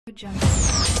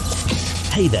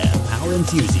Hey there, power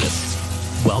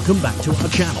enthusiasts! Welcome back to our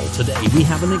channel. Today we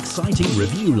have an exciting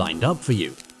review lined up for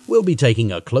you. We'll be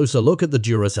taking a closer look at the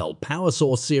Duracell Power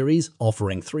Source series,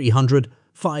 offering 300,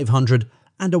 500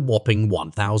 and a whopping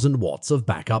 1000 watts of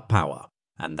backup power.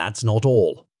 And that's not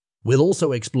all. We'll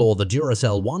also explore the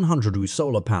Duracell 100W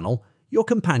solar panel, your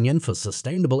companion for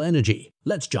sustainable energy.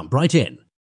 Let's jump right in.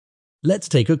 Let's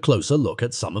take a closer look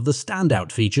at some of the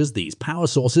standout features these power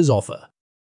sources offer.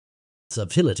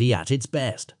 Versatility at its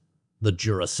best. The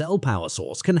Duracell Power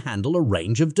Source can handle a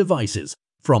range of devices,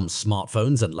 from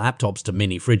smartphones and laptops to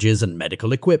mini fridges and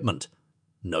medical equipment.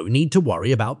 No need to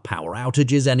worry about power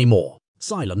outages anymore.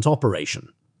 Silent operation.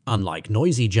 Unlike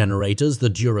noisy generators, the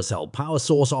Duracell Power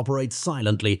Source operates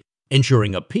silently,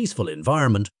 ensuring a peaceful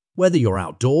environment whether you're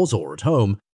outdoors or at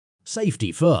home.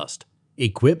 Safety first.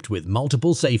 Equipped with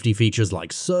multiple safety features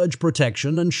like surge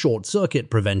protection and short-circuit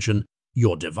prevention,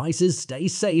 your devices stay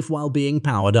safe while being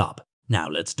powered up. Now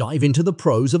let's dive into the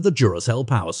pros of the Duracell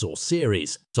Power Source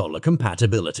series. Solar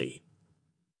compatibility.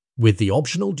 With the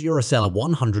optional Duracell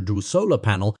 100W solar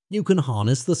panel, you can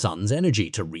harness the sun's energy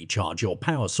to recharge your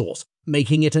power source,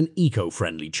 making it an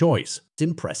eco-friendly choice.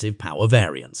 Impressive power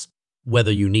variance.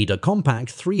 Whether you need a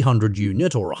compact 300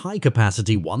 unit or a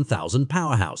high-capacity 1000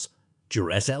 powerhouse,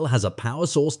 Duracell has a power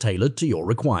source tailored to your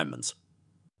requirements.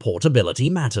 Portability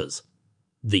matters.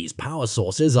 These power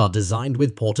sources are designed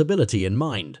with portability in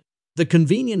mind. The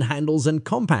convenient handles and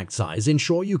compact size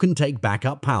ensure you can take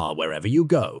backup power wherever you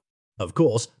go. Of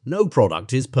course, no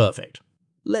product is perfect.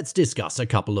 Let's discuss a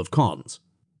couple of cons.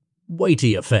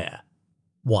 Weighty affair.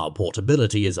 While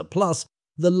portability is a plus,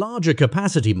 the larger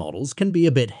capacity models can be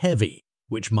a bit heavy,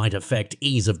 which might affect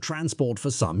ease of transport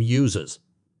for some users.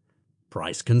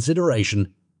 Price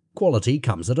consideration. Quality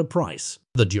comes at a price.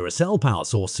 The Duracell Power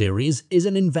Source series is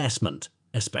an investment,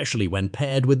 especially when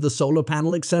paired with the solar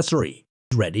panel accessory.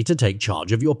 Ready to take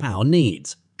charge of your power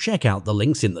needs. Check out the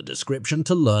links in the description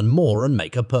to learn more and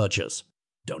make a purchase.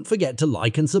 Don't forget to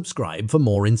like and subscribe for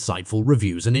more insightful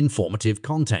reviews and informative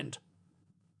content.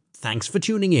 Thanks for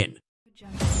tuning in.